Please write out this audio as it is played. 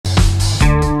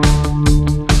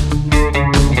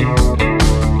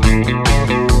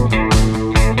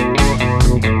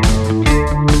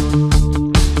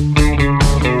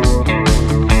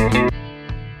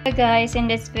guys, in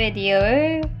this video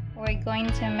we're going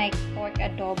to make pork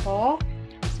adobo.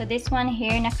 So this one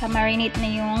here, naka-marinate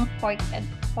na yung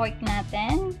pork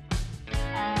natin.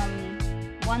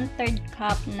 1/3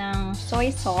 cup ng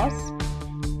soy sauce,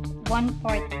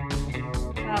 1/4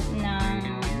 cup ng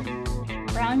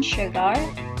brown sugar,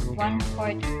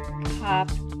 1/4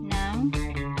 cup ng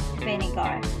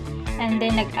vinegar. And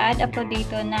then nag-add ako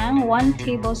dito ng 1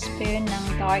 tablespoon ng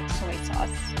dark soy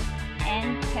sauce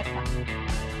and pepper.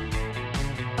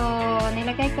 So,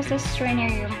 nilagay ko sa strainer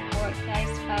yung pork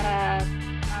guys para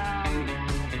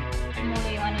kumulo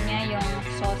yung ano niya, yung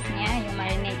sauce niya, yung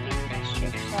marinated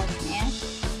strip sauce niya.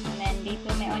 And then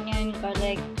dito may onion,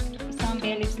 garlic, isang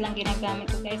bay leaves lang ginagamit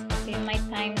ko guys kasi may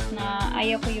times na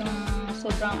ayaw ko yung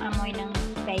sobrang amoy ng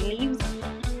bay leaves.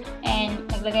 And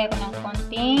naglagay ako ng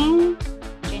konting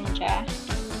ginger.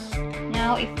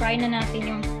 Now, i-fry na natin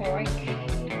yung pork.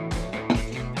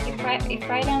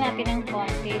 I-fry lang natin ng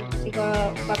konti.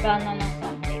 Siguro, babrown na ng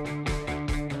konti.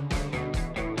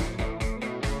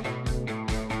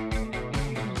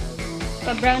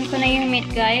 Pa-brown ko na yung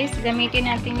meat guys. Gamitin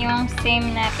natin yung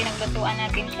same na pinaglutuan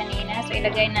natin kanina. So,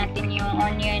 ilagay natin yung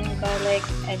onion, garlic,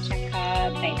 at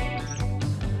saka bay leaves.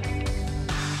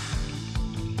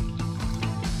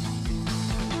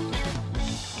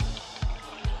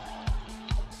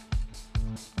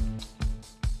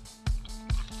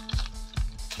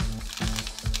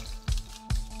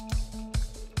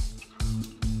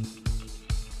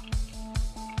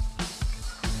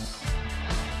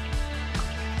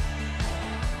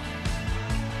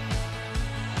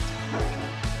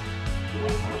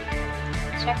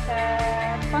 Tsaka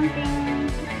konting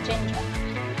ginger.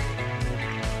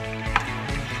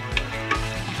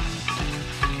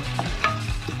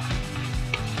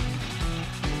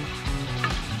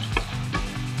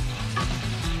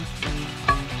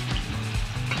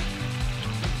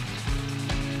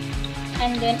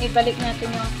 And then ibalik natin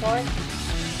yung pork.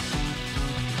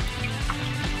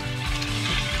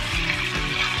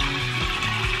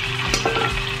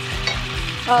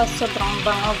 Oh, sobrang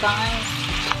bango guys.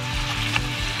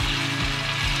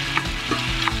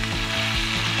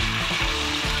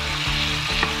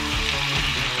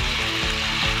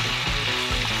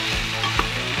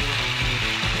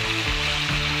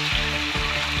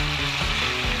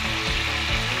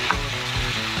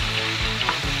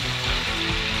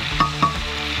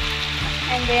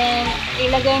 And then,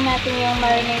 ilagay natin yung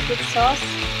marinated sauce.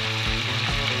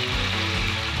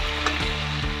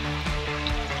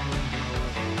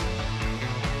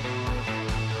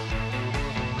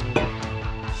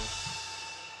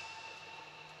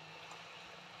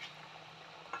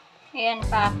 Ayan,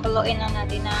 pakuluin lang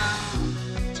natin ng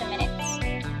 2 minutes.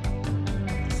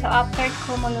 So, after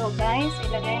kumulo guys,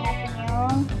 ilagay natin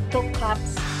yung 2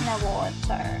 cups na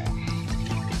water.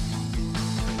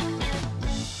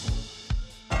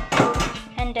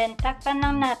 And then, takpan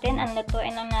lang natin,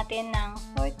 lutuin lang natin ng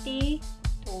 40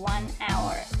 to 1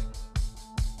 hour.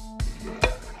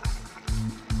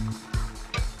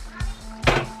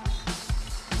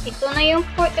 Ito na yung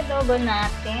pork adobo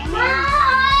natin.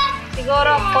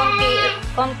 Siguro,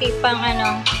 konti pang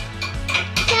ano.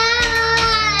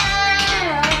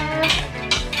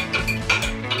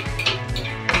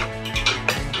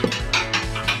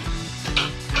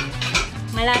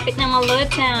 Malapit na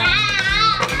maluto.